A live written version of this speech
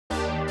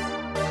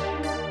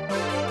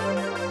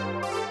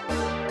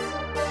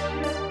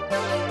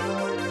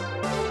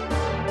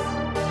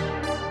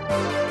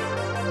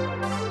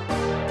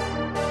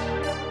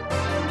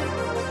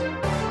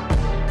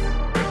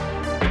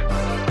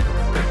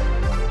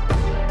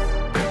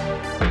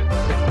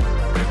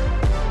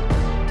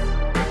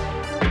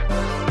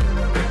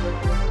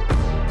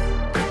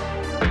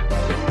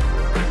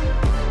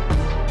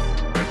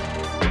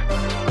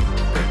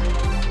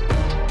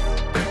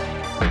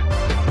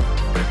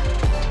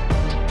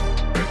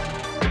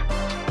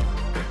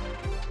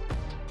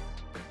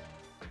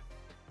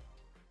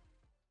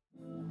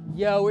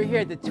Yo, we're here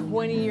at the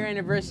 20-year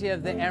anniversary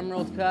of the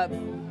Emerald Cup.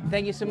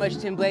 Thank you so much,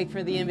 Tim Blake,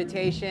 for the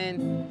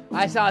invitation.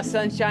 I saw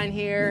Sunshine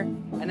here,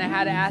 and I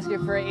had to ask her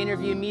for an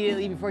interview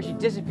immediately before she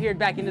disappeared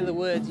back into the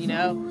woods, you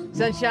know?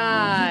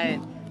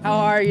 Sunshine, how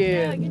are you?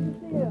 Yeah, good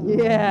to see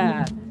you.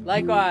 Yeah,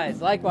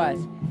 likewise, likewise.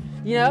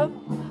 You know,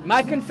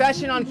 my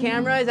confession on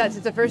camera is that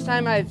since the first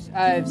time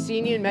I've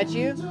seen you and met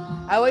you,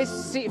 I always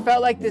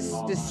felt like this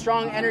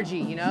strong energy,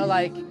 you know,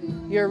 like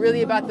you're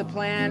really about the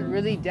plan,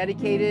 really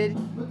dedicated.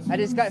 I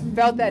just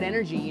felt that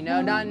energy, you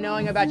know, not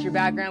knowing about your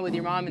background with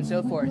your mom and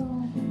so forth.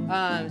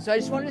 So I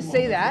just wanted to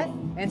say that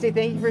and say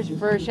thank you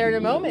for sharing a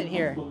moment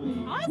here.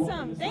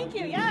 Awesome, thank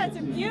you. Yeah, it's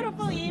a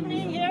beautiful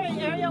evening here at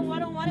Area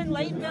 101 in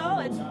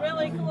Laytonville. It's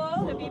really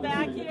cool to be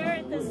back here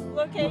at this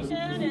location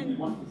and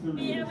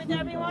be here with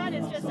everyone.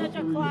 It's just such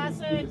a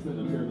classic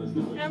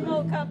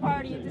Emerald Cup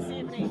party this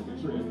evening.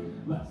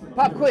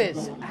 Pop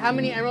quiz, how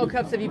many Emerald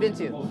Cups have you been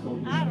to?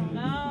 I don't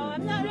know,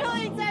 I'm not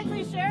really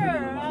exactly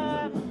sure.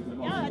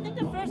 Yeah, I think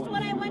the first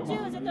one I went to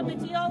was at the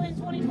Mateo in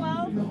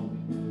 2012.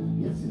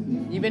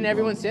 You've been to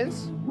everyone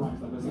since?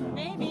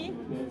 Maybe.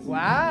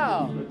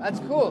 Wow, that's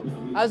cool.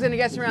 I was gonna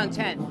guess around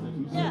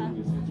 10. Yeah.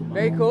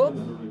 Very cool.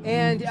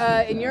 And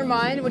in your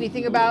mind, when you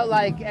think about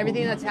like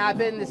everything that's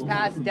happened this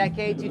past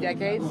decade, 2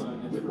 decades,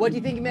 what do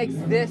you think makes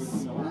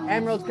this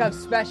Emerald Cup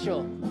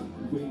special?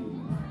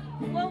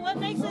 Well, what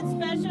makes it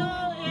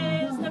special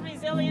is the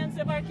resilience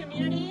of our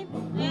community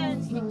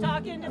and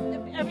talking to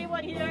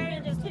everyone here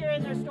and just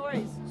hearing their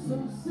stories.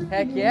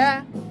 Heck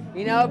yeah.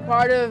 You know,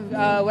 part of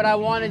what I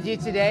want to do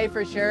today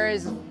for sure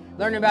is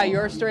learn about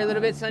your story a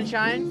little bit,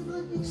 Sunshine.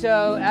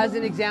 So as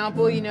an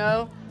example, you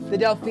know, the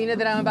Delfina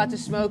that I'm about to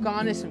smoke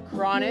on is some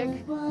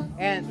chronic,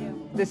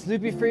 and this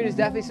loopy fruit is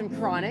definitely some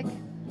chronic.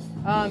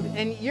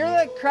 And you're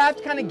a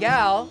craft kind of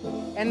gal,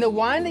 and the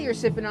wine that you're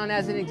sipping on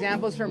as an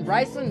example is from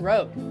Bryceland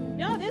Road.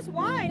 No, this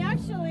wine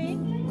actually,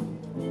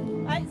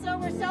 so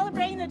we're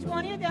celebrating the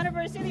 20th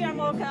anniversary of the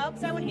Emerald Cup.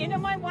 So I went into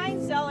my wine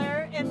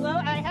cellar and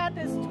I had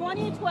this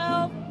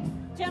 2012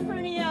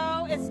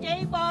 Tempranillo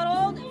escape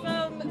bottled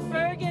from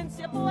Bergen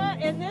Cipolla,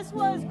 and this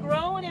was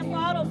grown and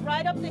bottled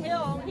right up the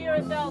hill here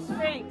at Bell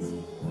Springs.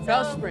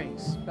 Bell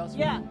Springs.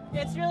 Yeah,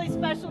 it's really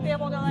special to be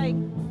able to like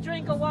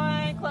drink a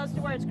wine close to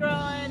where it's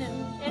growing,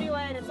 and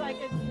anyway, it's like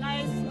a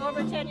nice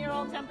over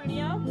 10-year-old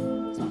Tempranillo.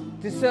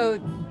 So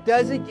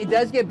it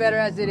does get better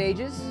as it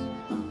ages?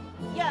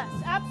 Yes,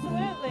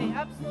 absolutely,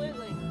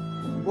 absolutely.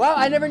 Wow,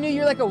 I never knew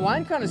you're like a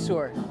wine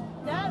connoisseur.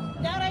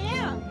 That I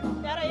am.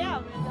 That I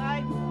am.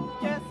 I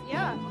just,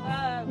 yeah.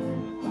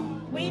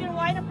 Weed and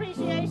wine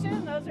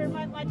appreciation, those are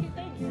my 2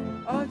 things.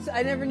 Oh,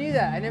 I never knew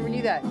that. I never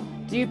knew that.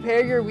 Do you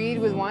pair your weed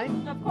with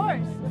wine? Of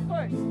course, of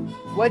course.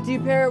 What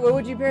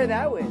would you pair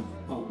that with?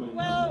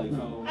 Well,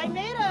 I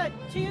made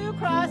 2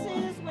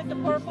 crosses with the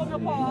purple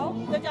Nepal,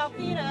 the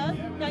Delfina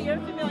that you're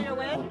familiar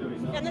with,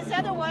 and this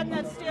other one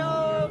that's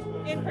still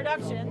in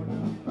production.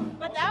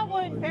 But that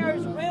one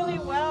pairs really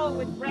well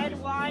with red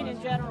wine in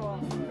general.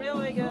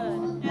 Really good.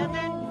 And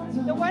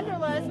then the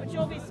Wonderlust, which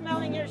you'll be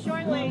smelling here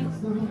shortly,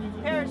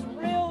 pairs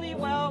really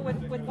well with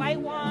white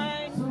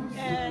wine,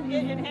 and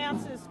it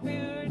enhances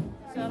food.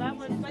 So that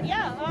one, but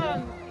yeah,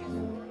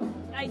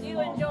 I do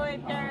enjoy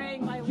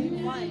pairing my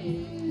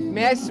wine.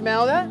 May I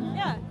smell that?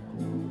 Yeah.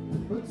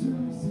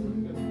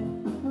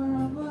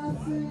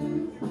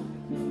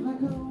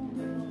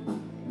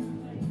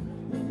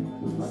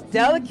 It's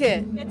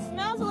delicate. It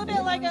smells a little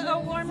bit like a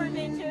warmer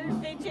vintage. I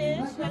think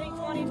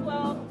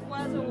 2012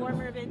 was a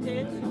warmer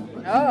vintage.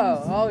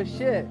 Oh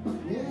shit.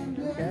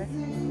 Okay.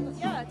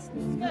 Yeah, it's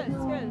good. It's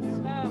good.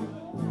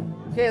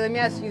 Okay, let me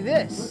ask you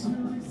this: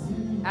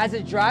 as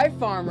a dry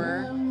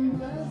farmer,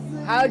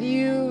 what do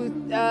you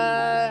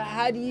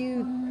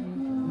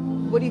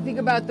think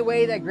about the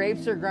way that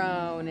grapes are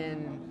grown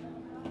and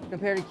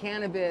compared to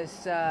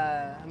cannabis?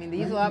 I mean, they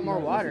use a lot more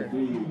water.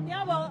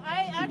 Yeah, well,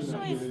 I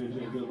actually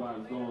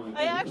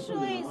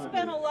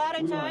spent a lot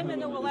of time in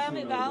the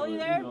Willamette Valley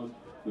there,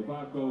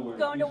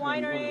 going to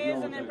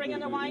wineries and then bringing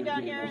the wine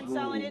down here and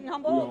selling it in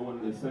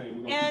Humboldt.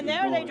 And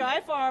there they dry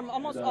farm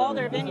almost all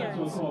their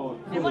vineyards.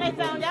 And what I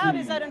found out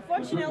is that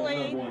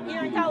unfortunately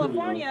here in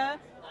California,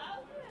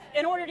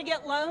 in order to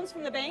get loans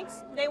from the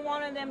banks, they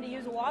wanted them to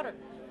use water.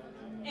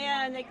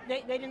 And they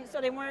didn't,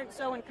 so they weren't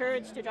so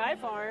encouraged to dry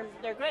farm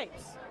their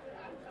grapes.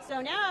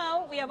 So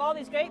now we have all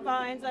these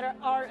grapevines that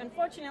are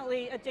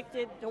unfortunately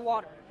addicted to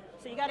water.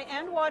 So you got to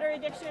end water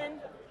addiction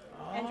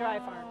and dry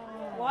farm.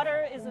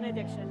 Water is an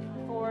addiction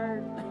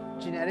for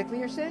genetically,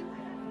 you're saying?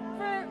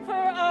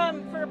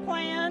 For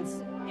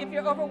plants. If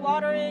you're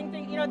overwatering,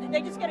 you know,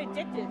 they just get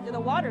addicted to the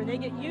water. They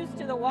get used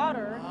to the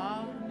water,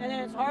 and then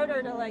it's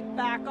harder to like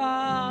back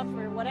off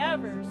or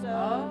whatever.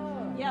 So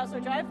yeah, so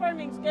dry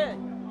farming's good.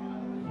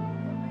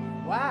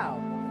 Wow.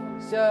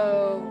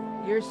 So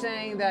you're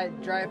saying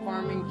that dry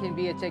farming can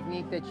be a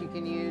technique that you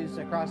can use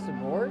across the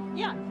board?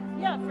 Yeah,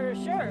 for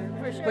sure.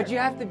 But you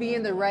have to be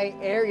in the right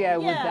area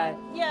with that.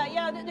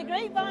 Yeah. The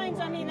grapevines,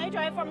 I mean, they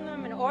dry farm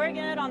them in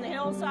Oregon on the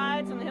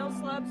hillsides and the hill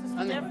slopes. It's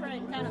a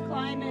different kind of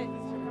climate.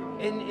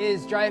 And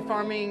is dry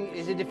farming,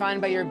 is it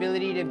defined by your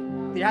ability to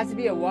there has to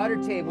be a water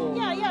table.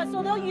 Yeah.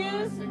 So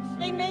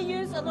they may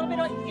use a little bit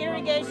of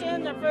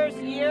irrigation the first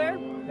year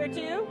or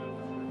two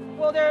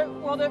while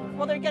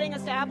they're getting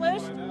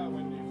established,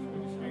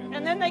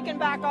 and then they can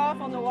back off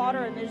on the water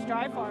and just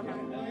dry farm it.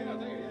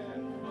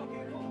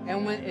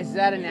 And is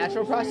that a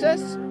natural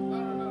process?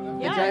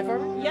 Yeah, dry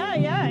farming?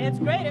 Yeah, it's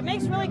great. It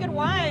makes really good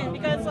wine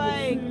because,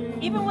 like,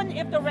 even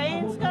if the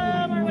rains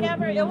come or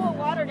whatever, it will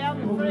water down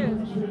the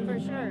fruit for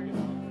sure.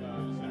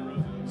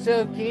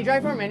 So, can you dry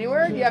farm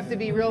anywhere? Do you have to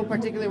be real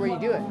particular where you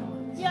do it?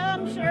 Yeah,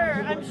 I'm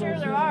sure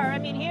there are. I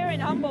mean, here in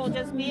Humboldt,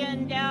 just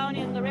being down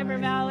in the river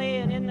valley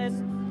and in this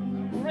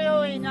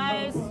really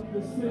nice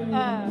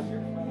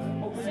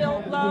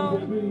silt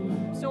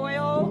loam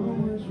soil,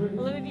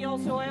 alluvial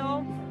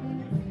soil.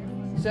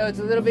 So it's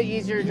a little bit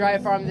easier to dry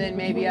farm than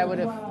maybe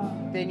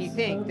than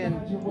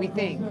we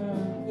think.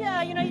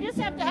 Yeah, you just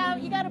have to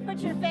you got to put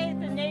your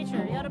faith in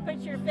nature. You got to put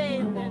your faith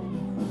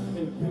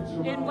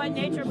in what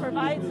nature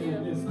provides you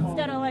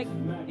instead of like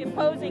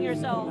imposing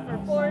yourself or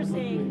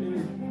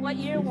forcing what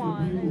you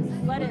want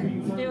and let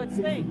it do its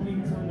thing.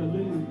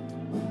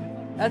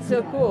 That's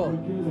so cool.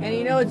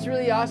 And what's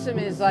really awesome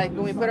is like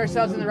when we put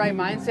ourselves in the right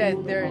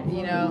mindset,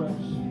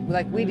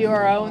 like we do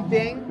our own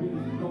thing.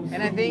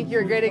 And I think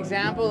you're a great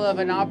example of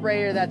an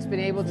operator that's been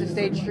able to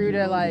stay true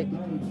to like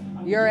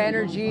your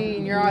energy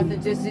and your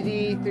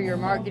authenticity through your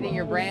marketing,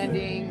 your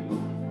branding.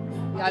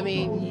 I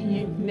mean,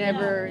 you've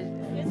never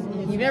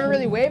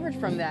really wavered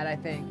from that, I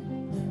think.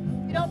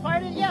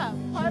 Part of,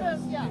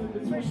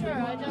 for sure.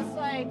 I just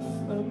I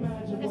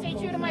stay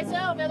true to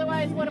myself.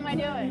 Otherwise, what am I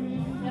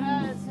doing?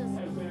 It's just,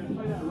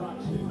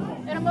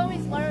 and I'm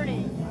always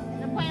learning.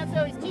 The plant's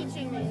always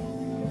teaching me.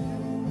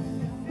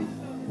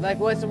 Like,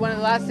 what's one of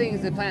the last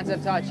things the plants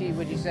have taught you,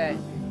 would you say?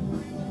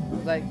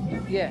 Like,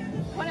 yeah.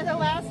 One of the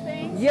last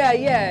things?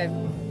 Yeah.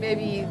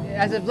 Maybe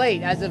as of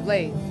late.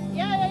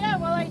 Yeah.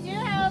 Well, I do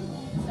have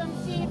some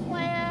seed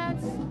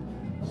plants.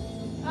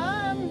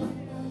 I'm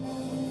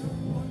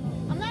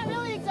not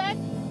really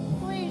exactly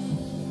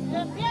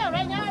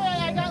right now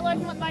I got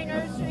looking with my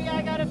nursery.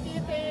 I got a few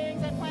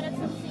things. I planted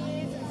some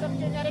seeds and some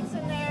genetics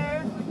in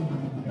there.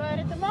 But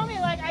at the moment,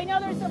 I know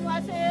there's some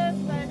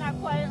lessons, but not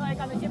quite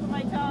on the tip of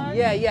my tongue.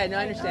 Yeah, no,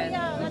 I understand.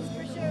 Yeah, that's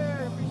for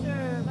sure.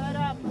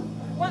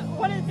 But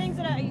one of the things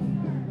that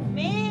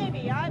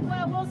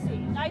we'll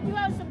see. I do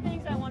have some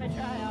things I want to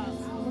try out.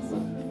 So we'll see.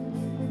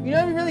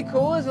 What'd be really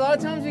cool is a lot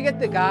of times we get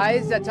the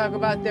guys that talk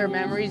about their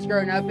memories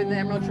growing up in the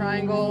Emerald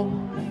Triangle,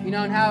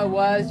 and how it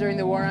was during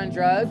the war on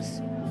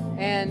drugs.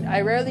 And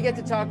I rarely get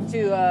to talk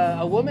to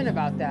a woman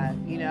about that,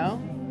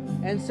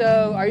 And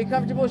so, are you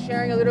comfortable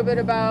sharing a little bit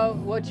about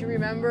what you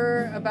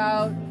remember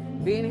about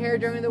being here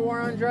during the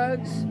war on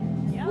drugs?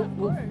 Yeah, of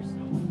course.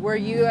 Were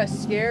you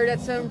scared at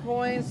some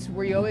points?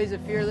 Were you always a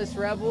fearless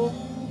rebel?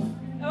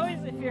 Always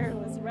a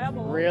fearless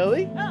rebel.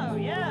 Really? Oh,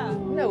 yeah.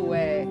 No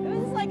way. It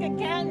was like a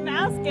cat and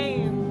mouse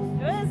game.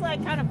 It was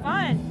kind of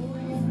fun.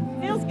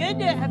 Feels good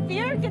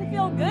fear can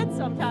feel good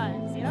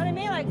sometimes. You know what I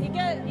mean?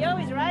 You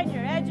always ride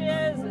your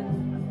edges.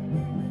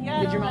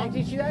 And did your mom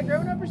teach you that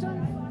growing up or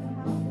something?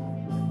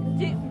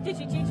 Did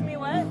she teach me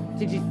what?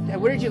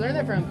 Where did you learn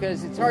that from?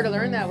 Because it's hard to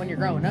learn that when you're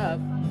growing up.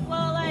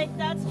 Well,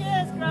 that's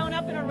just growing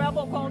up in a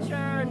rebel culture,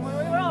 and we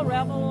were all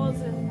rebels,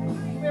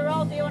 and we were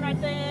all doing our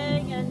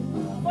thing.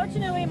 And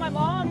fortunately, my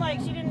mom,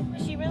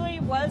 she really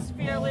was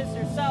fearless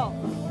herself.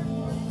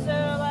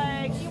 So,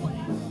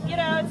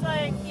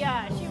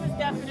 she was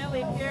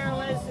definitely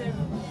fearless and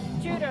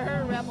true to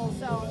her rebel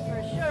self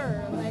for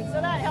sure.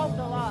 So that helped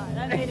a lot.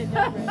 That made a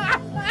difference.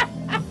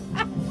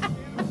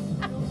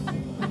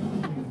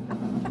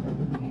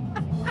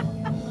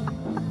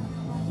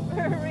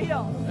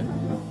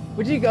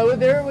 Would you go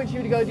with her? Would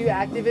you go do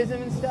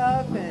activism and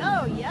stuff?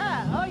 Oh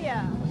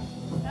yeah.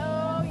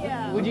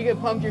 Would you get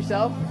pumped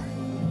yourself?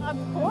 Of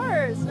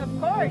course.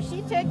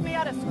 She'd take me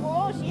out of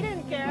school. She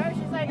didn't care.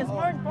 She's like, it's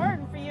more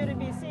important for you to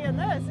be seeing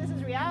this. This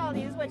is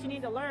reality. This is what you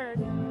need to learn.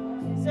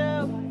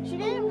 So she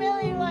didn't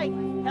really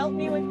help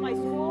me with my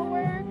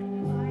schoolwork,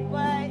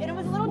 and it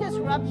was a little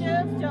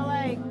disruptive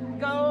to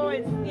go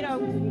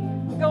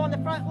and go on the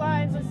front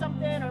lines of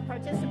something or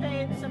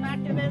participate in some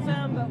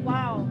activism. But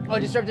wow. Oh,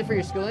 disruptive for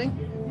your schooling?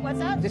 What's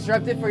that?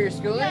 Disruptive for your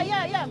schooling?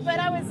 Yeah. But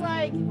I was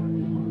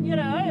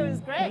it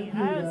was great.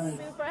 I was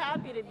super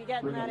happy to be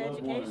getting that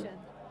education.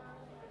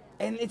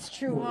 And it's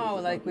true,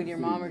 when your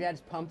mom or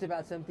dad's pumped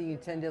about something, you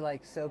tend to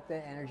soak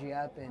that energy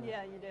up and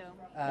yeah, you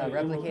do.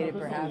 Replicate it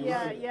perhaps.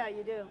 Yeah,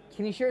 you do.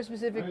 Can you share a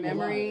specific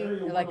memory?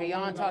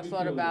 Jan talks a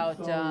lot about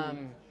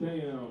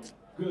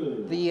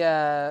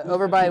the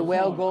over by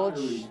Whale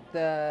Gulch,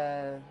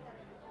 the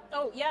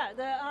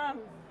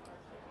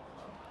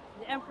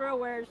Emperor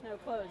Wears No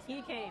Clothes.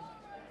 He came.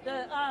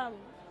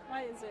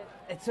 Why is it?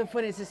 It's so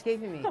funny, it's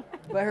escaping me.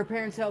 But her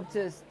parents helped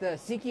us, the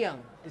Sikyung.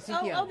 The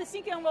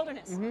Sikyung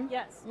Wilderness. Mm-hmm.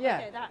 Yes.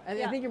 Yeah.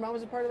 Okay, I think your mom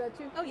was a part of that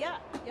too? Oh, yeah.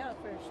 Yeah,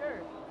 for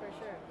sure.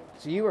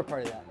 So you were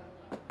part of that?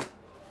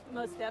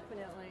 Most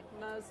definitely.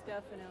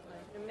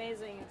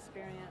 Amazing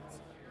experience.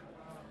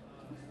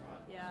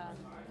 Yeah,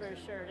 for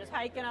sure. Just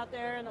hiking out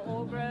there in the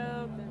old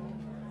grove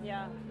and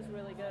Yeah, it was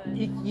really good.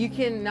 You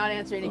can not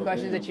answer any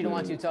questions that you don't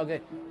want to. It's all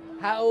good.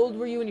 How old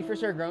were you when you first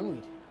started growing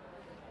weed?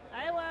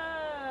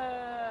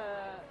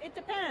 It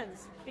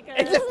depends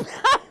because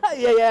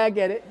yeah, I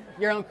get it.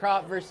 Your own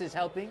crop versus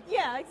helping.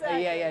 yeah,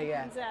 exactly.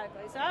 Yeah.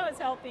 Exactly. So I was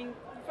helping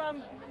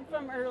from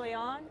early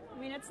on. I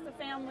mean, it's the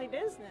family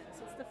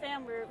business. It's the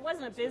family. It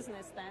wasn't a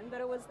business then,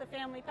 but it was the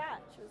family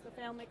patch. It was the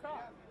family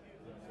crop.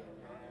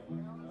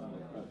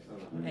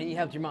 And you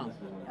helped your mom.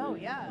 Oh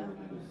yeah,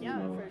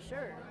 for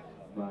sure.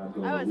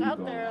 I was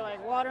out there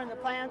like watering the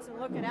plants and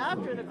looking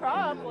after the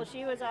crop while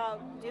she was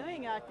out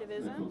doing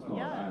activism.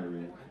 Yeah.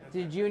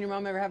 Did you and your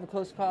mom ever have a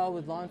close call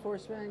with law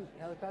enforcement,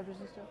 helicopters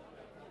and stuff?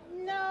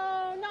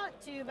 No,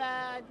 not too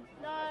bad.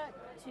 Not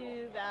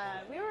too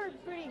bad. We were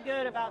pretty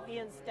good about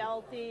being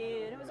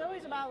stealthy, and it was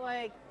always about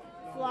like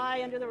fly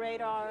under the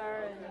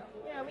radar,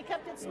 and we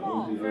kept it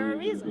small for a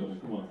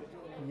reason.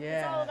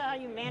 Yeah. It's all about how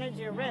you manage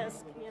your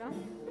risk,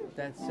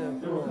 That's so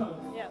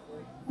cool. Yeah.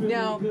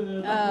 Now,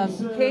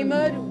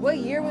 K-Mud, what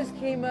year was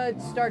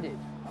K-Mud started?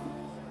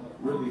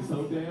 Really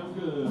so damn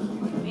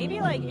good. Maybe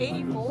like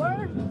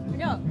 84?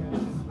 No.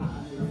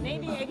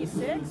 Maybe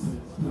 86?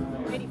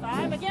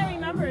 85? I can't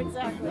remember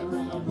exactly.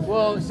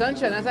 Well,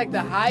 Sunshine, that's like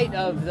the height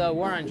of the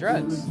war on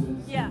drugs.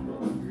 Yeah.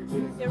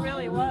 It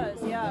really was,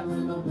 yeah.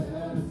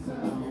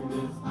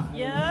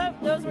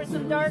 Yep, those were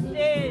some dark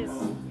days.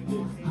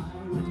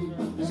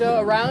 So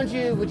around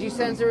you, would you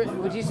say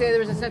there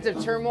was a sense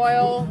of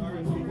turmoil,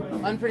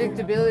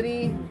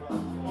 unpredictability?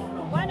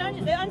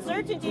 The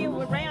uncertainty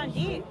ran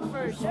deep,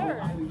 for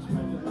sure.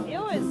 It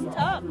was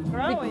tough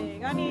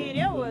growing. I mean,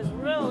 it was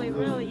really,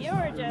 you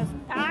were just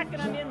packing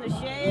them in the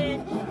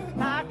shade,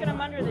 packing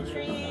them under the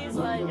trees.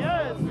 Like, it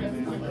was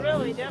just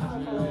really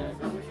difficult.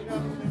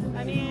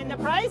 I mean, the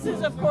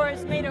prices, of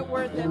course, made it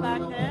worth it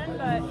back then,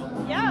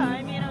 but yeah,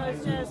 I mean, it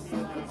was just, it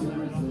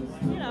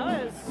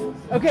was...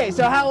 Okay,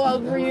 so how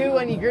old were you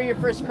when you grew your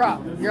first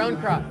crop, your own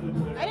crop?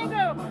 I didn't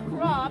grow a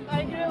crop,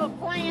 I grew a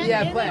plant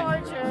in the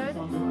orchard,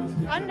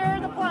 under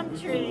the plum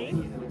tree.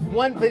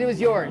 But it was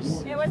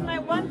yours? It was my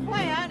one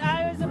plant.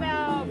 I was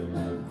about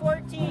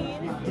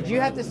 14. Did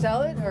you have to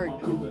sell it, or?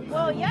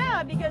 Well,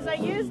 yeah, because I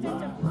used it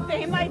to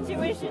pay my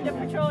tuition to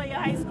Petrolia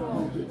High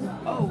School.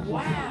 Oh,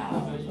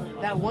 wow.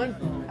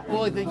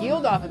 The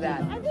yield off of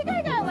that. I think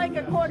I got like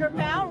a quarter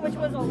pound, which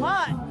was a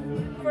lot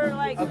for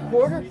like... A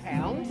quarter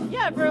pound?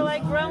 Yeah, for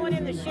like growing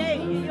in the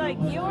shade.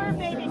 You were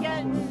maybe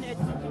getting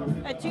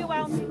a 2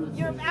 ounce,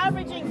 you're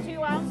averaging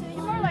 2 ounces.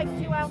 You're more like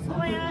 2 ounce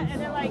plant,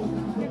 and then like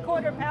your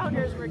quarter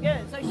pounders were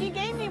good. So she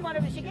gave me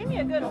she gave me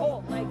a good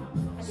hole. Like,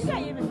 I think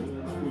I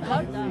even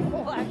loved that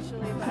hole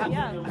actually. But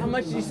yeah. How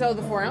much did you sell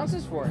the 4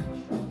 ounces for?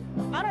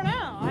 I don't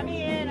know. I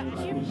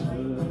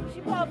mean, she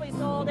probably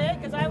sold it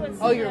because I was.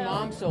 Oh, your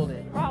mom sold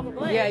it.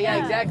 Probably. Yeah,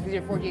 exactly. 'Cause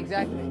you're 40,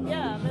 exactly.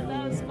 Yeah, but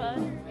that was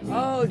fun.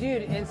 Oh,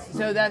 dude, and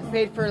so that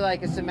paid for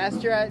like a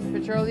semester at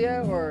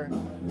Petrolia, or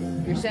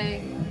you're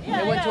saying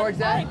it went towards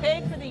that? I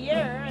paid for the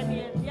year. I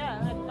mean,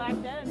 yeah, back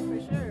then for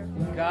sure.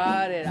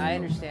 Got it. I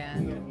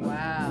understand.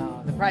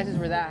 Wow, the prices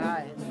were that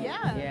high.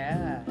 Yeah.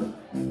 Yeah.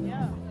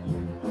 Yeah.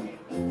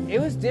 It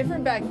was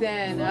different back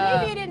then. Well,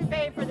 maybe it didn't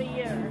pay for the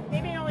year.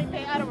 Maybe it only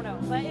paid. I don't know,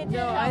 but it did.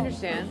 No, I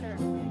understand. For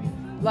sure.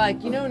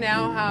 Like,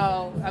 now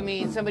how, I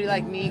mean, somebody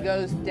like me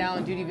goes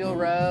down Dutyville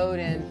Road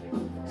and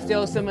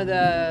still some of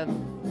the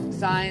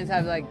signs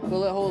have like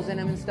bullet holes in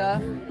them and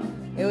stuff.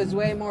 It was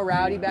way more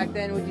rowdy back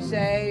then, would you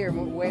say? Or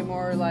way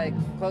more like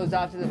closed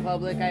off to the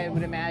public, I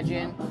would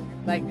imagine.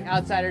 Like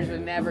outsiders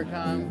would never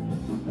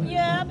come.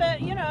 Yeah,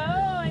 but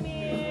I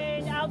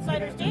mean,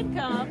 outsiders did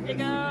come to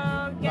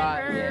go get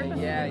herb,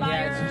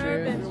 buy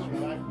herb,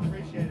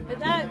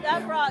 and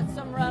that brought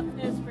some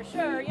roughness for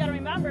sure. You got to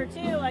remember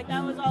too, like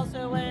that was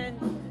also when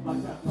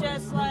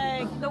just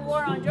like the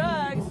war on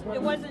drugs,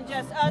 it wasn't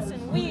just us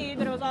and weed,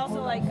 but it was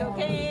also like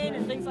cocaine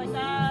and things like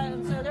that.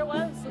 And so there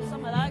was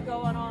some of that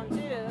going on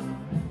too.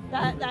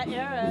 That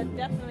era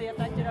definitely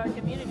affected our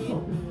community.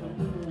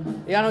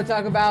 Yeah, I want to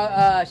talk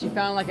about, she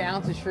found like an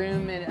ounce of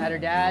shroom at her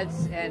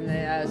dad's, and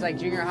it was like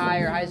junior high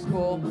or high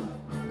school.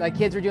 Like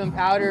kids were doing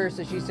powder,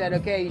 so she said,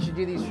 okay, you should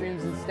do these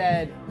shrooms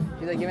instead.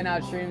 She's like giving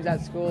out shrooms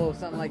at school,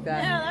 something like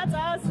that. Yeah, that's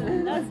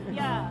awesome. That's,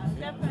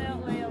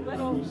 definitely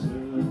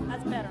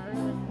that's better.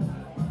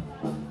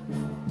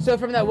 So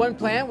from that one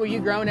plant, were you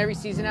growing every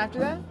season after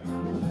that?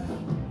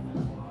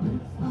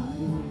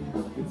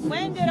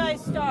 When did I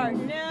start?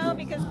 No,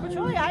 because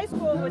Petrolia High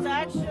School was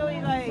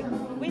actually like,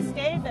 we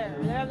stayed there.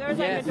 There was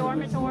like a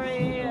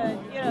dormitory,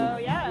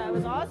 it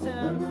was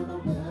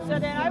awesome. So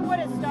then I would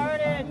have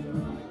started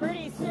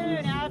pretty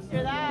soon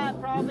after that,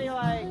 probably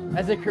like...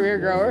 As a career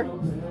grower?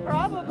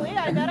 Probably.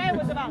 I bet I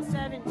was about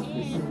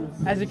 17.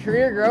 As a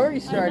career grower, you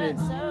started?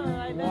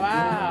 I bet so.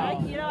 Wow.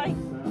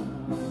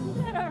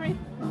 I don't really...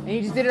 And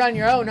you just did it on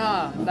your own,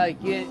 huh? Like,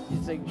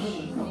 it's like...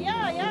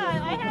 Yeah,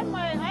 I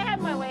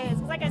had my ways.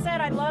 Like I said,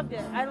 I loved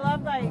it. I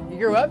loved, like... You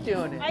grew up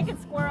doing it. I could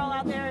squirrel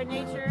out there in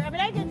nature. I mean,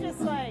 I could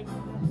just, like,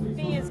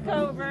 be his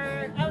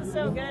covert. I was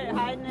so good at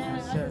hiding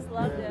it. I just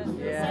loved it. It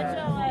was such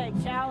a,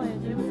 like,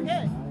 challenge. It was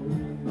good.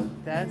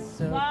 That's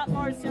so... A lot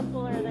more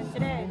simpler than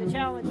today. The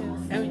challenge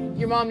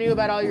mom knew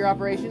about all your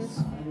operations?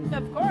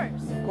 Of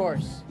course. Of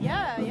course.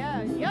 Yeah,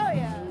 yeah,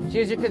 yeah. She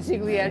was your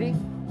consigliere?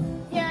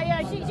 Yeah,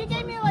 yeah. She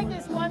gave me like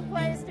this one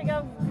place to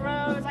go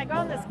grow. It was like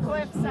on this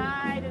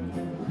cliffside, and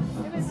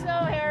it was so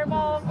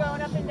hairball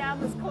going up and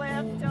down this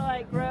cliff to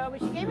like grow. But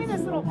she gave me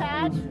this little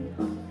patch,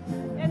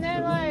 and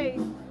then like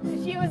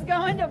she was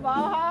going to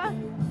Baja,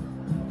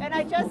 and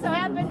I just so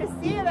happened to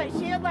see that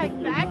she had like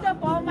bagged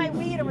up all my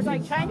weed and was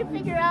like trying to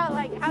figure out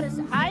like how to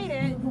hide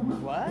it.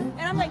 What?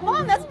 And I'm like,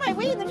 Mom, that's my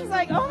weed. And she's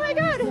like, oh my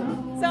God.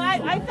 So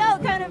I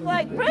felt kind of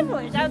like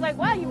privileged. I was like,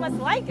 wow, you must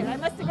like it. I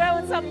must have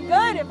grown something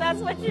good if that's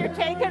what you're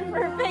taking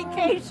for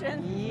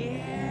vacation.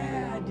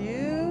 Yeah,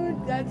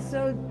 dude. That's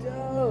so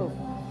dope.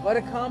 What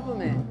a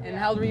compliment. And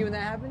how old were you when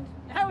that happened?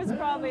 I was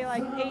probably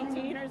like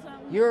 18 or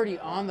something. You're already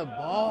on the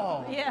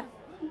ball. Yeah.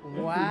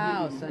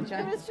 Wow, It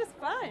sunshine. was just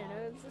fun.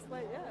 It was just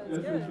like, yeah, it was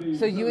good.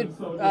 So you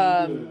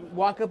would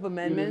walk up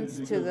amendments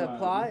to the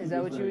plot? Is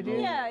that what you would do?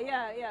 Yeah,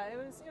 yeah, yeah. It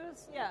was,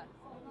 yeah.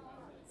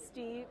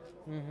 Steep,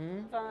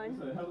 fun.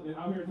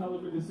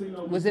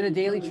 Was it a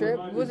daily trip?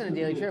 It wasn't a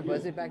daily trip,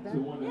 was it back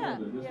then? Yeah,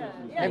 yeah,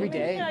 yeah. Every You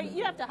day? know,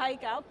 you have to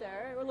hike out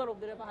there, a little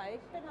bit of a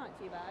hike, but not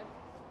too bad.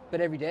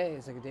 But every day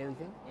is like a daily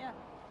thing? Yeah,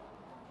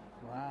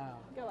 Wow.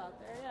 go out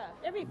there, yeah.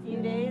 Every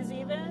few days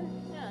even.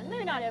 Yeah,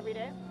 maybe not every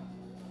day.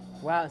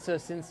 Wow, so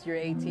since you're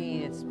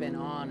 18, it's been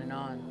on and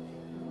on.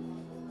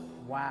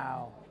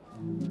 Wow.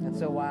 That's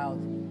so wild.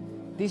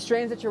 These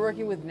strains that you're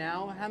working with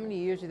now, how many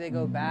years do they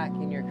go back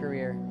in your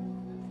career?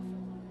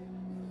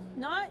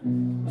 Not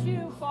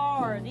too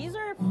far. These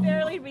are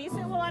fairly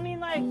recent. Well, I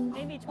mean, like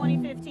maybe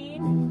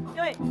 2015.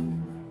 No, wait.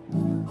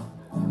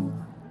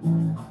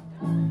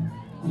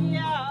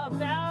 Yeah,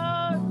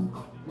 about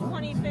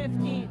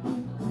 2015.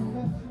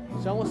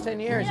 It's almost 10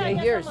 years, Yeah, I 8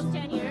 guess years. almost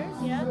 10 years,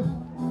 yeah.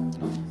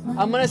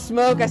 I'm gonna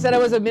smoke. I said I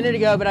was a minute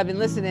ago, but I've been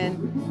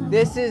listening.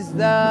 This is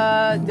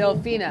the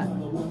Delfina,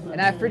 and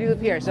I have Fruity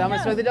Loop here, so I'm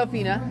gonna smoke the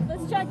Delfina.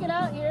 Let's check it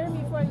out here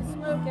before you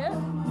smoke it.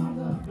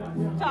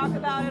 Talk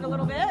about it a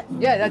little bit.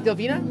 Yeah, that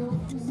Delfina?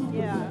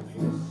 Yeah.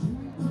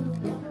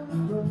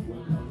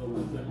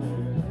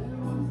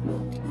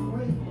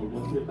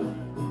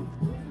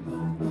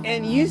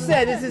 And you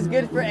said this is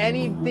good for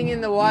anything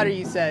in the water,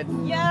 you said.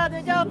 Yeah, the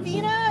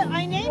Delfina,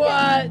 I named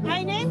What?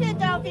 I named it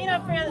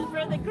Delfina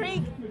for the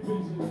Greek.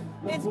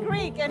 It's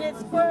Greek, and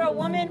it's for a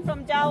woman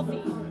from Delphi.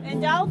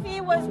 And Delphi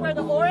was where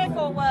the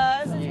oracle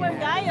was. It's where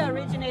Gaia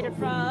originated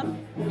from.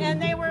 And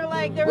they were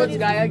like, there were What's these,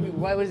 Gaia?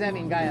 What does that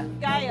mean, Gaia?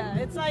 Gaia.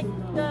 It's like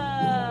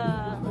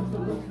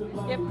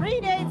it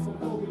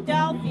predates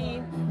Delphi,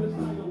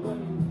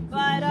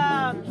 but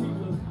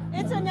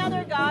it's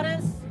another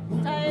goddess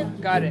type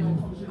Got it.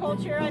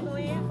 culture, I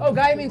believe. Oh,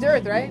 Gaia means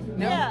Earth, right?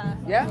 No? Yeah.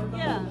 Yeah?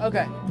 Yeah.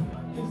 Okay.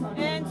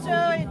 And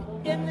so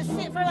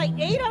for like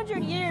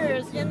 800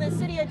 years in the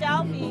city of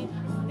Delphi,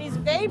 these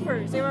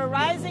vapors, they were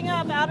rising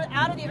up out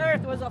of the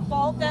earth. There was a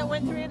fault that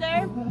went through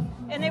there,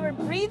 and they were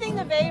breathing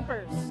the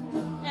vapors.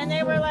 And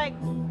they were like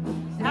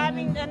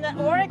and the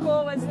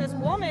oracle was this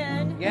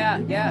woman. Yeah,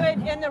 yeah.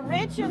 And the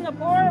rich and the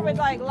poor would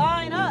like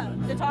line up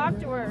to talk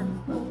to her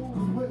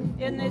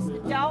in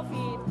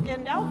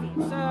Delphi.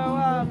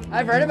 So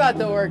I've heard about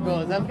the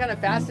oracles. I'm kind of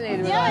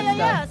fascinated with all that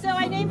yeah. stuff. So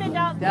I named it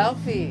Delphi.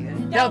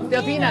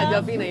 Delfina.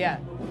 Delfina, yeah.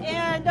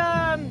 And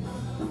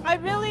I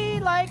really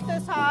like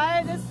this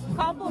high. This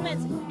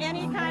complements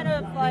any kind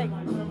of like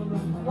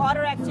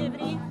water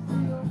activity,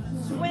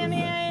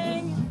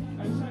 swimming,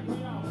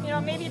 you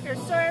know, maybe if you're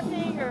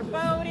surfing or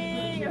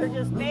boating or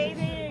just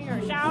bathing or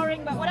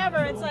showering, but whatever,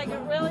 it's like it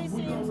really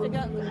seems to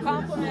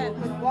complement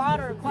with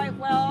water quite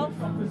well.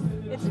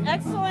 It's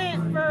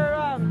excellent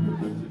for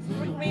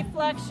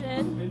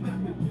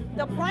reflection.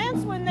 The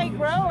plants, when they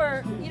grow,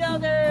 are, you know,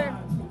 they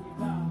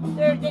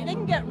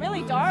can get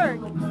really dark,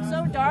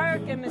 so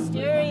dark and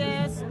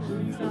mysterious.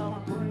 And so,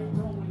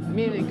 I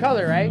mean, in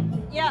color, right?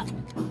 yeah,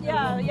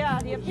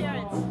 the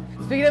appearance.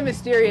 Speaking of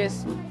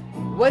mysterious,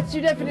 what's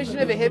your definition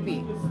of a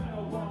hippie?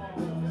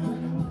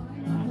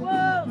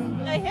 Well,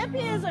 a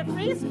hippie is a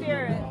free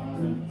spirit,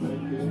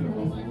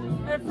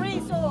 a free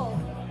soul.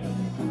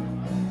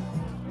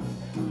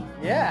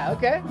 Yeah,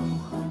 okay.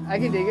 I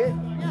can dig it.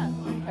 Yeah.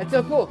 That's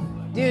so cool.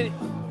 Dude,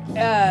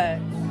 I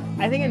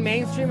think in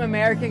mainstream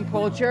American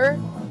culture,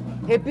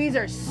 hippies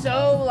are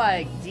so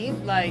like deep,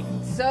 like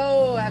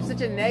so have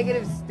such a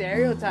negative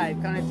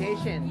stereotype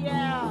connotation.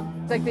 Yeah.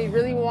 It's like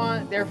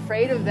they're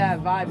afraid of that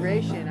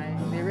vibration.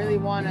 They really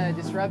want to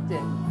disrupt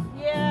it.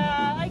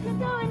 Yeah, I could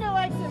go into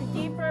like some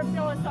deeper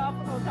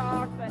philosophical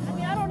talk, but I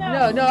mean, I don't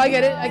know. No, I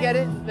get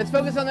it. Let's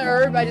focus on the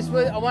herb. I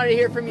wanted to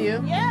hear from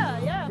you.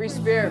 Yeah. Free for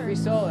spirit, sure. free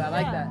soul. I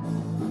like Yeah.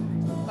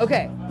 that.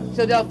 Okay,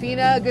 so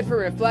Delfina, good for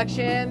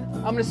reflection.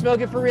 I'm gonna smoke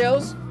it for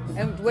reals.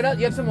 And what else?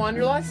 You have some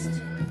Wanderlust?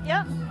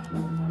 Yep.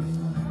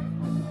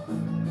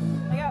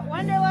 I got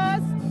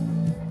Wanderlust.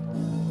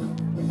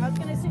 I was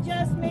gonna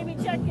suggest maybe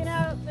checking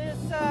out this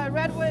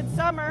Redwood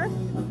Summer.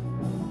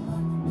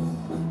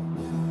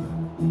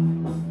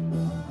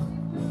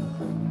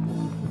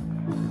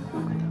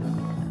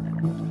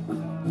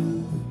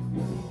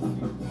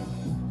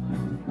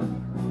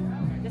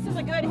 This is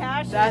a good hash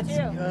Asher That's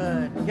too.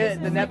 good. This Get is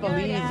the a good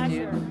Nepalese,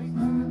 Asher.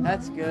 dude.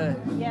 That's good.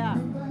 Yeah.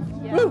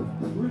 Yeah.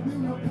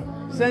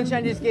 Woo!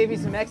 Sunshine just gave me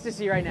some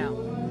ecstasy right now.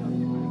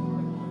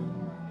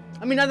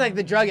 I mean, not like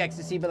the drug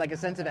ecstasy, but like a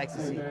sense of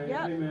ecstasy.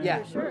 Yeah.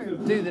 Yeah. For sure.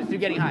 Through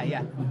getting high,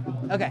 yeah.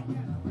 Okay.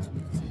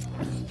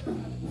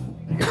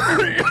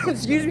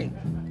 Excuse me.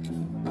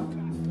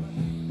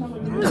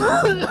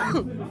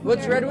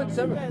 What's Redwood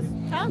Summer?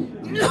 Huh?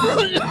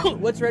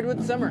 What's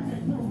Redwood Summer?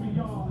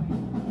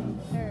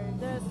 Here,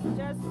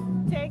 just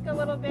take a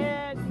little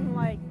bit and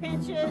like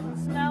pinch it and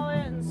smell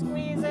it and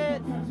squeeze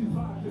it.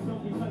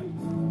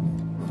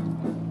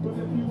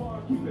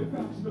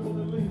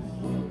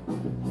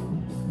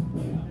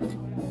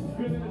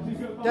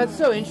 That's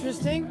so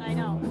interesting. I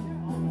know.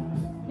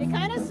 It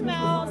kind of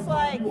smells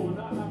like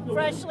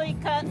freshly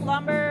cut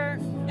lumber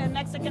and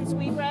Mexican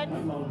sweetbread.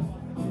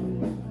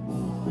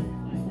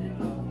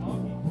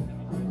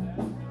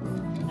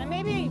 And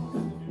maybe,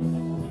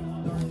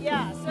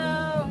 yeah,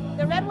 so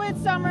the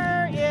Redwood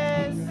Summer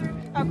is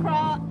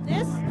across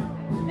this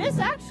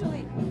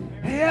actually.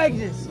 Hey,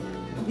 Agnes,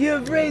 you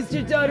have raised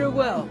your daughter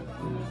well.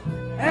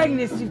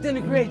 Agnes, you've done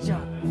a great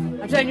job.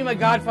 I'm trying to do my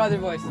Godfather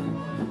voice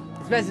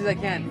as best as I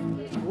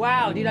can.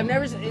 Wow, dude,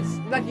 it's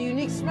like a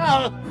unique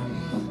smell.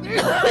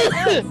 It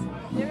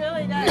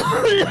really does.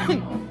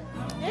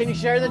 Can you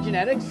share the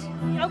genetics?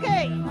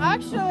 Okay,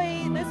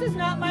 actually, this is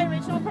not my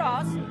original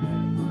cross.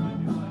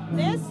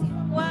 This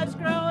was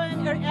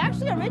grown, or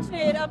actually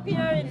originated up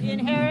here in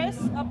Harris,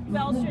 up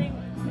Bell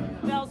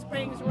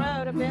Springs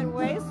Road a bit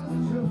ways.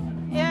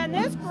 And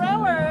this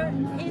grower,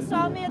 he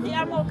saw me at the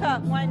Emerald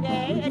Cup one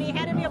day, and he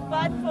handed me a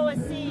bud full of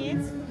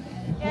seeds,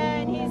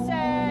 and he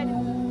said,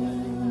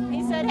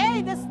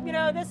 hey,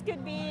 this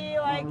could be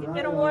like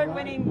an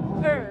award-winning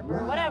herb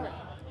or whatever.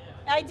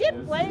 I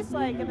did place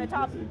like in the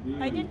top.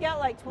 I did get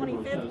like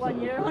 25th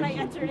one year when I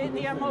entered in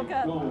the Emerald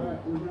Cup.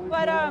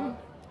 But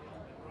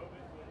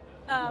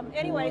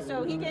anyway,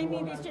 so he gave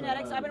me these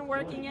genetics. I've been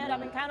working it.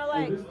 I've been kind of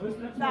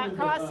like back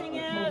crossing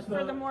it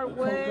for the more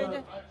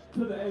wood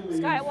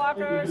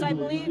Skywalkers. I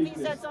believe he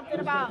said something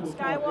about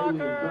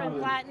Skywalker and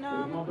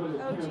Platinum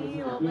OG a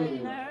little bit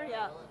in there.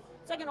 Yeah.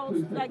 It's like an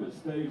old, like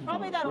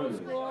probably that old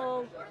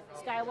school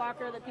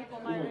Skywalker that people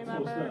might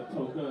remember.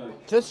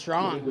 Just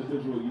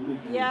strong.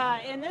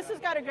 Yeah, and this has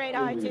got a great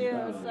high too.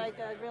 It's like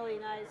a really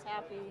nice,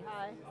 happy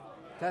high.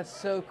 That's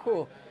so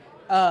cool.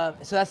 So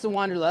that's the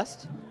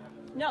Wanderlust.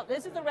 No,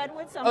 this is the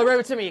Redwood Summer. Oh,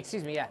 Redwood Summer,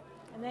 excuse me, yeah.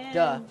 And then,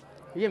 Duh.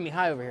 You're getting me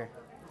high over here.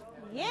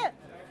 Yeah.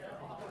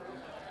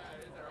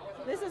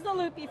 This is the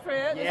loopy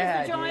fruit. This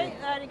Yeah, is the joint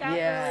dude. that I got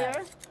Yeah.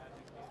 earlier.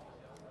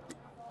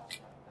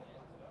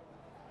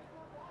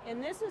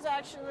 And this is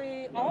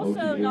actually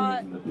also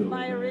not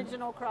my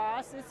original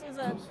cross. This is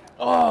a.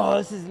 Oh,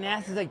 this is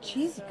nasty. It's like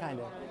cheesy, kind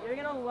of. You're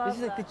gonna love This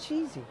is like that. the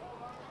cheesy.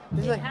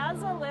 This is It like,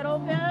 has a little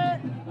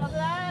bit of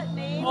that,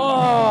 maybe.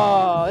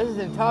 oh, this is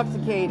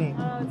intoxicating.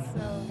 Oh, it's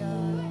so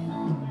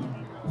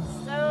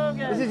good. So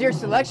good. This is your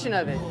selection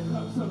of it.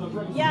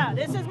 Yeah,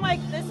 this is right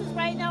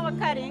now a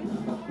cutting,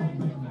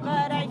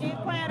 but I do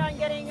plan on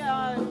getting.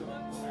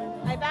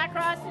 I back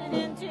crossed it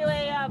into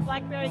a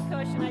blackberry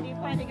kush, and I do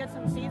plan to get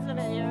some seeds of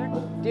it here.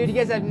 Dude, you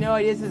guys have no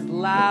idea. This is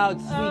loud,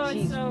 sweet Oh, it's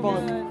cheese so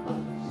funk. good.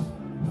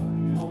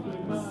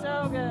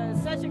 So good.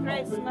 Such a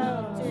great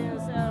smoke too.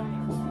 So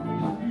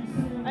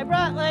I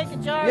brought like a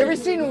jar. You ever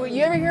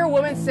hear a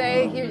woman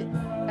say, have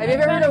you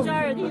ever heard a of,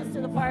 jar of these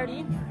to the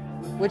party?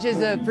 which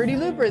is a Fruity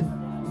Loop, or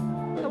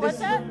What's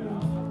that?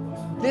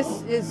 this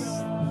is,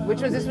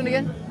 which one's this one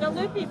again? The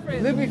loopy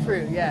fruit. Loopy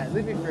Fruit, yeah,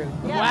 Loopy Fruit.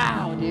 Yeah.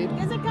 Wow, dude.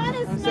 Because it kind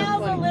of I'm so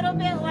smells a funny. little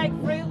bit like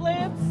Fruit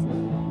Loops,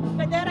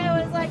 but then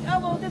I was like, oh,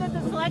 we'll do the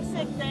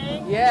dyslexic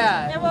thing.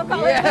 Yeah. And we'll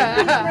call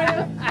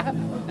yeah. it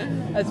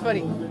loopy That's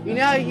funny. You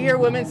know how you hear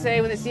women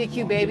say when they see a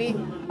cute baby,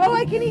 oh,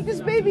 I can eat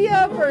this baby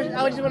up, or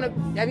I just want to,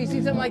 have you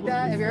seen something like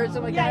that? Have you heard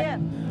something like that?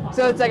 Yeah.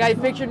 So it's like I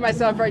pictured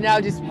myself right now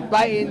just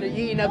biting,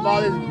 eating up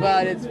all this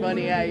bud. It's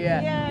funny,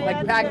 yeah. Like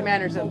it's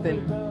Pac-Man or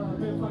something.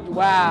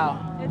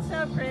 Wow. It's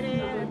so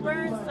pretty. It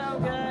burns so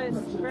good.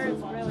 It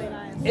burns really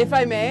nice. If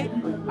I may,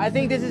 I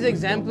think this is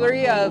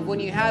exemplary of when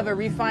you have a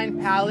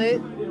refined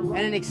palate and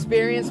an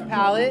experienced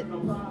palate,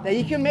 that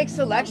you can make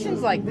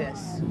selections like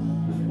this.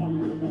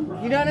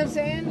 You know what I'm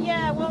saying?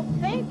 Yeah, well,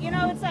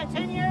 it's that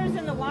 10 years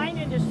in the wine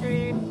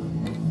industry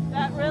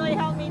that really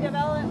helped me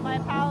develop my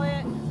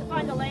palate, to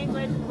find the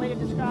language and the way to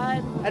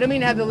describe. I don't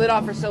mean to have the lid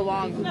off for so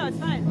long. No, it's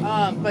fine.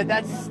 But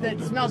that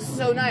smells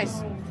so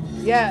nice.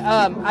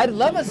 Yeah, I'd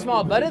love a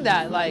small bud of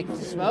that, like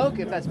to smoke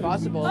if that's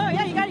possible. Oh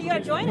yeah, you got a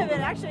joint of it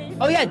actually.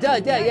 Oh yeah,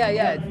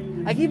 yeah.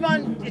 I keep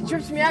on, it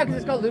trips me out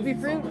because it's called Loopy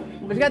Fruit,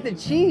 but it's got the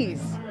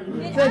cheese.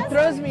 So it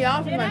throws me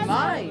off in my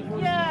mind.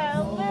 Yeah,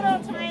 a little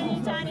tiny.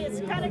 It's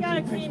kind of got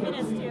a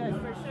creaminess to it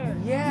for sure.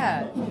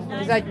 Yeah,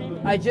 because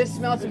I just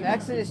smelled some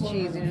Exodus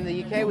cheese, and in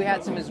the UK we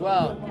had some as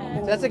well. Okay.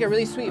 So that's like a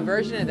really sweet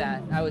version of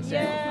that, I would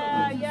say.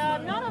 Yeah.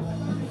 I'm not a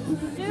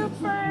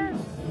super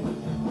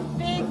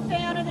big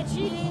fan of the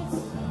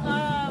cheese,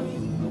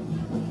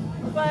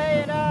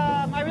 but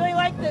I really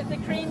like the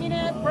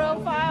creaminess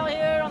profile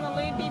here on the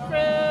loopy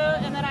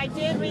fruit, and then I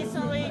did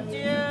recently do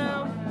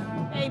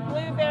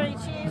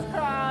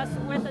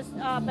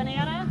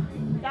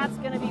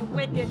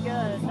wicked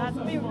good. That's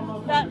a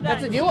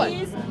new one.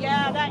 cheese,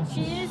 yeah, that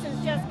cheese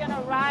is just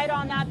gonna ride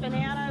on that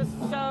banana.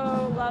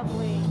 So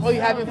lovely. Oh, you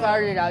So haven't good.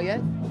 flowered it out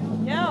yet?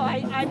 No,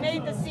 I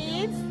made the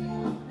seeds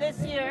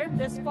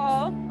this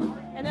fall,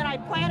 and then I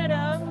planted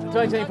them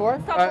 2024? a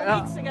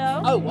couple weeks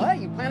ago. Oh, what?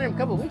 You planted them a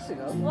couple weeks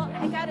ago? Well,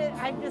 I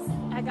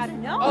gotta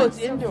know. Oh, it's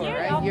so indoor, cute.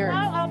 right?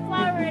 I'll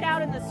flower it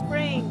out in the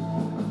spring,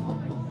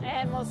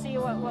 and we'll see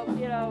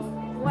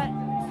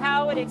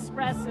how it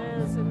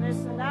expresses and this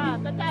and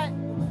that. But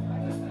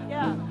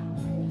yeah.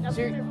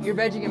 So you're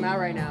vegging them out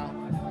right now?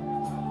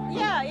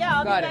 Yeah,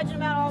 I'll Got be it. vegging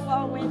them out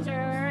all winter,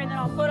 and then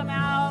I'll put them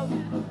out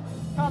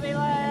probably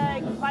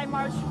like by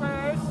March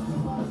 1st.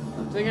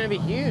 So they're gonna be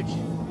huge.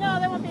 No,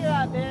 they won't be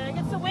that big.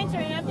 It's the winter,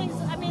 and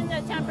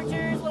the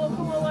temperature's a little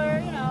cooler,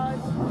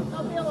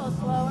 they'll be a little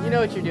slower. You know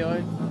what you're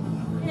doing.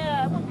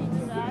 Yeah, it won't be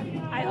too bad.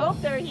 I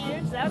hope they're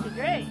huge. That would be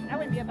great. That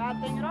wouldn't be a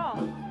bad thing at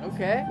all.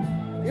 Okay.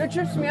 You know, it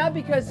trips me out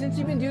because since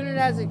you've been doing it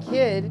as a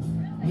kid,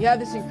 you have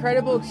this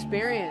incredible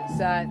experience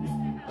that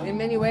in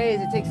many ways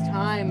it takes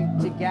time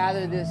to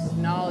gather this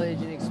knowledge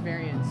and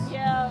experience.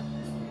 Yeah,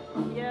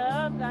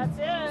 that's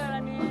it.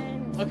 I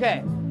mean,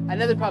 Okay,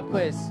 another pop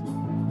quiz.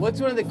 What's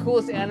one of the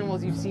coolest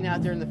animals you've seen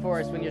out there in the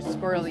forest when you're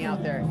squirreling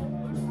out there?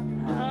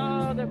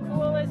 oh, the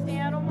coolest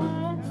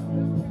animal?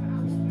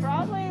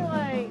 Probably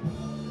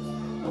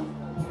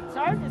it's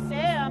hard to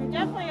say. I'm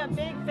definitely a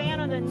big fan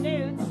of the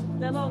newts,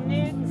 the little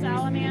newt and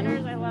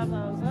salamanders. I love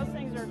those. Those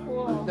things are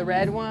cool. The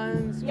red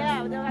ones?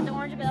 Yeah, they got the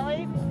orange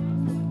belly.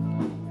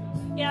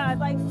 Yeah,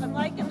 I'm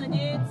liking the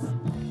newts.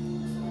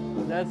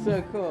 That's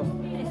so cool.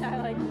 Yeah, I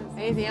like this.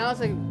 Anything else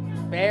like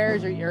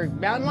bears or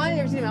mountain lion?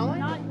 You ever seen a mountain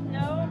lion?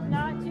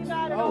 Not too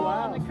bad at Oh, all.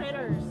 wow. The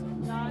critters,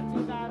 not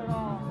too bad at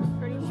all.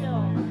 Pretty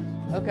chill.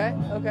 Okay.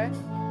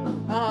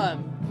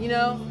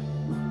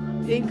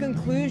 In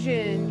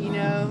conclusion,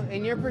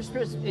 in your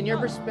perspective,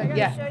 I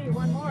gotta show you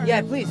one more.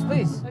 Yeah, please.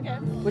 Okay.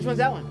 Which one's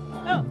that one?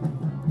 Oh,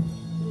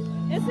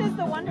 this is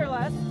the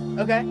Wanderlust.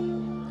 Okay,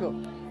 cool.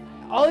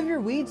 All of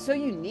your weed's so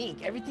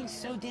unique. Everything's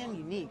so damn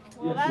unique.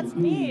 Well, that's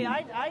me.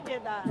 I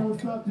did that for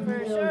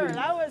sure.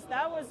 That was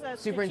a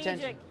Super strategic.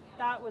 intentional.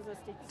 That was a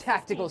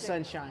Tactical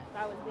strategic. sunshine.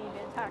 That was being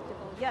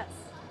tactical. Yes.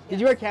 Did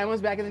you wear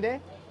camos back in the day?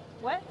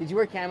 What? Did you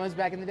wear camos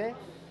back in the day?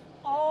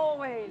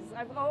 Always.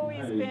 I've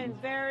always been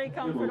very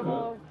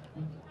comfortable.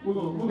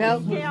 No.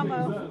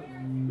 Camo.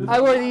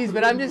 I wore these,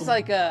 but I'm just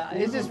like,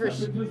 it's just for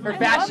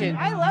fashion.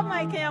 I love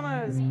my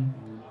camos.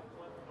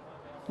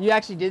 You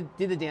actually did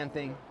the damn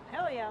thing.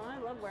 Hell yeah, I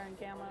love wearing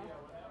camo.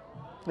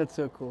 That's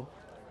so cool.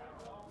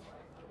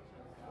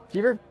 Do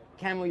you ever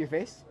camo your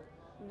face?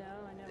 No,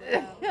 I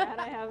never have. That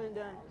I haven't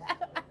done.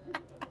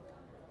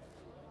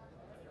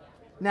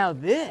 Now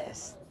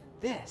this.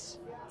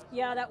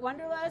 Yeah, that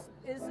Wanderlust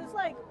is just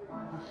like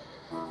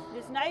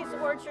this nice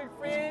orchard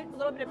fruit, a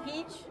little bit of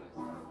peach.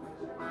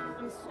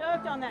 I'm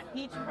stoked on that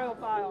peach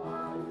profile.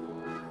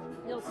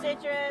 Little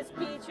citrus,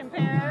 peach, and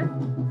pear.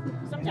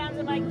 Sometimes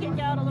I might kick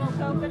out a little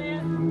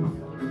coconut.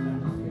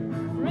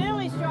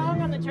 Really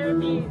strong on the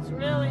terpenes.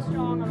 Really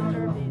strong on the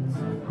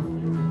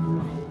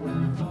terpenes.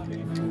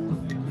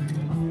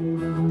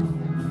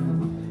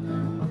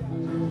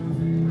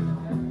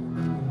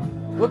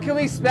 What can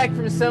we expect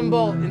from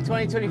Sunboldt in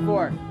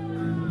 2024?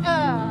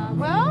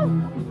 Well,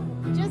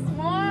 just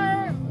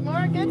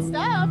more good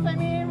stuff. I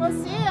mean, we'll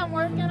see. I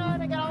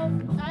got all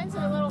kinds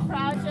of little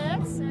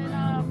projects, and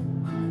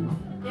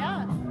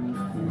yeah.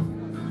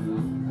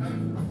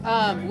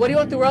 What do you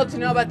want the world to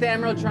know about the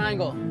Emerald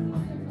Triangle?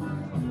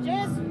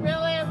 Just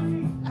really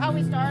how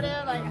we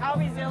started, like how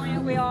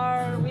resilient we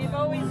are. We've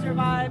always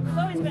survived. We've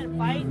always been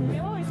fighting.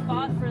 We've always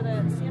fought for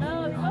this. We've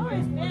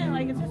always been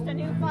like it's just a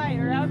new fight,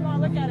 or however you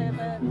want to look at it.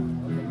 But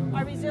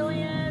our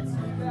resilience,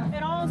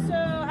 and also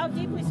how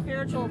deeply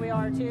spiritual we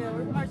are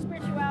too. Our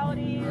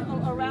spirituality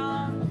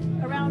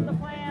around the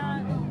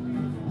plant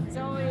is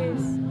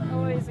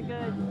always a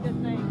good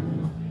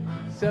thing.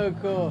 So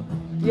cool.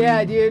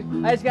 Yeah,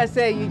 dude. I just gotta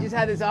say, you just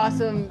had this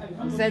awesome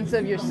sense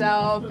of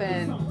yourself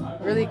and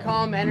really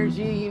calm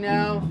energy,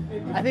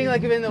 I think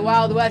like if in the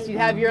Wild West, you'd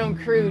have your own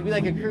crew, you'd be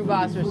like a crew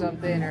boss or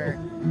something, or,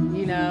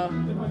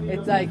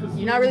 it's like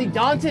you're not really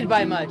daunted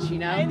by much,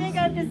 I think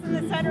I'm just in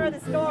the center of the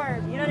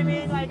storm. You know what I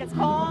mean? Like it's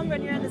calm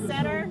when you're in the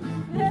center.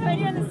 And then when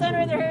you're in the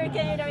center of the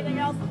hurricane, everything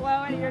else is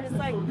blowing, and you're just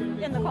like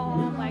in the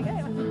calm, like,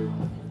 hey.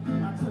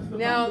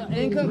 Now,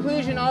 in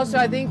conclusion, also,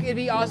 I think it'd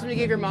be awesome to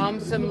give your mom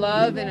some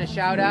love and a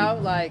shout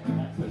out. Like,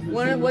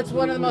 what's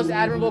one of the most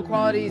admirable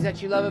qualities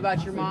that you love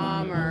about your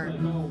mom, or,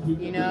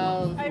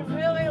 I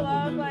really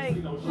love,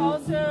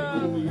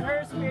 also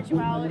her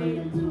spirituality.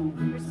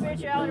 Her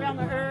spirituality around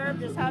the herb,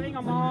 just having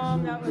a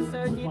mom that was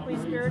so deeply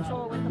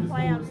spiritual with the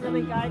plant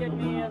really guided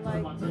me and,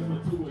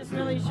 just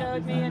really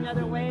showed me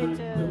another way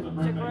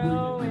to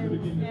grow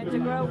and to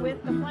grow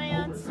with the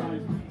plants.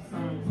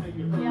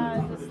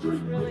 Yeah, it's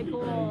really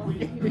cool.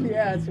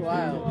 Yeah, it's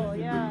wild. Cool,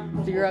 yeah.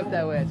 To grow up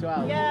that way, it's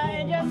wild. Yeah,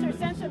 and just her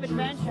sense of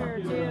adventure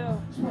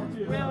too.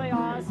 really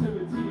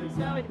awesome,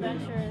 so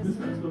adventurous.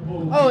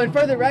 Oh, and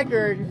for the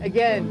record,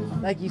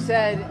 again, like you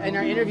said in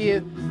our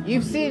interview,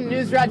 you've seen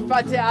Nusrat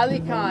Fateh Ali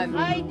Khan.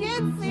 I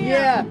did see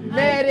Yeah, him.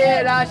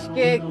 Mere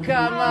Rashke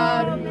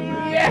Kamar. Oh,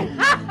 man.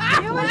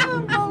 Yeah. You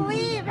wouldn't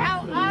believe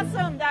how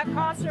awesome that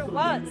concert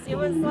was. It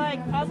was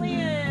like probably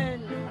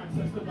in,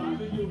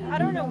 I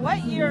don't know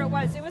what year it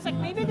was. It was like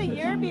maybe the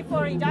year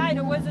before he died.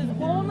 It was his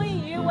only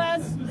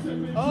U.S.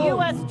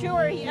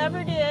 tour he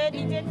ever did.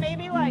 He did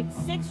maybe like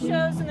 6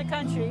 shows in the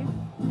country.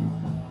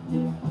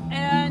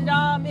 And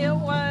it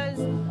was,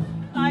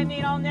 I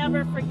mean, I'll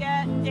never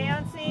forget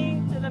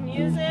dancing to the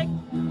music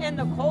and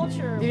the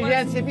culture. Did you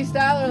dance hippie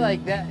style or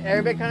like that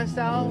Arabic kind of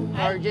style?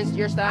 Or just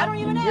your style? I don't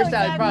even know Your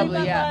style, exactly, probably,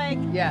 but yeah. like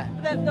Yeah.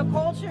 the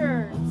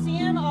culture,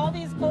 seeing all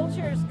these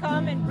cultures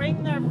come and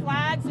bring their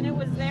flags, and it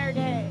was their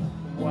day.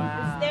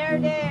 Wow. It's their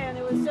day, and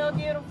it was so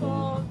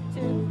beautiful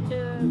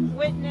to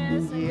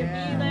witness and to be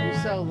there.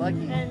 You're so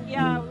lucky. And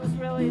yeah, it was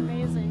really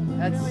amazing.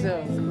 That's really so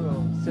amazing.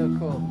 cool. So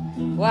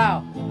cool.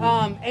 Wow.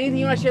 Anything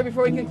you want to share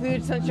before we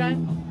conclude,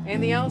 Sunshine?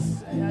 Anything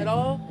else at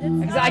all?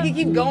 Because I can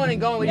keep going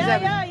and going. We just Yeah,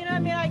 haven't. you know, I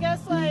mean, I guess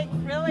like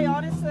really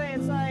honestly,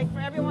 it's like for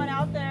everyone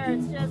out there,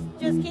 it's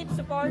just keep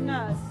supporting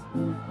us.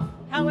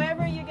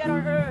 However you get our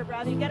herb,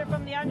 rather you get it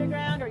from the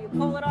underground or you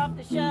pull it off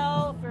the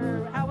shelf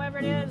or however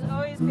it is,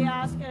 always be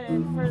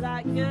asking for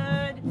that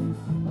good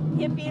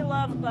hippie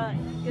love bud.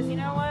 Because you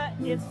know what?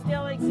 It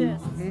still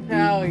exists.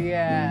 Oh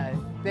yeah.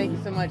 Thank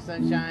you so much,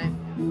 Sunshine.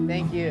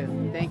 Thank you.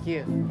 Thank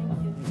you.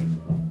 Thank you.